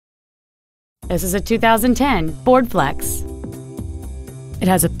This is a 2010 Ford Flex. It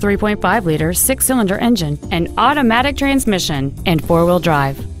has a 3.5-liter six-cylinder engine, an automatic transmission, and four-wheel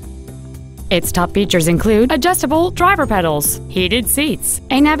drive. Its top features include adjustable driver pedals, heated seats,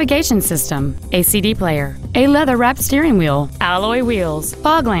 a navigation system, a CD player, a leather-wrapped steering wheel, alloy wheels,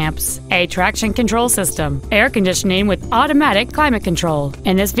 fog lamps, a traction control system, air conditioning with automatic climate control,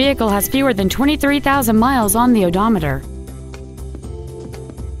 and this vehicle has fewer than 23,000 miles on the odometer.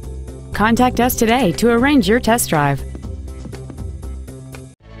 Contact us today to arrange your test drive.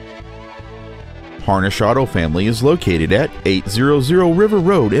 Harnish Auto Family is located at 800 River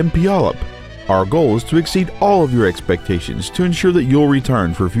Road in Puyallup. Our goal is to exceed all of your expectations to ensure that you'll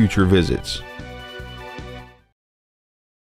return for future visits.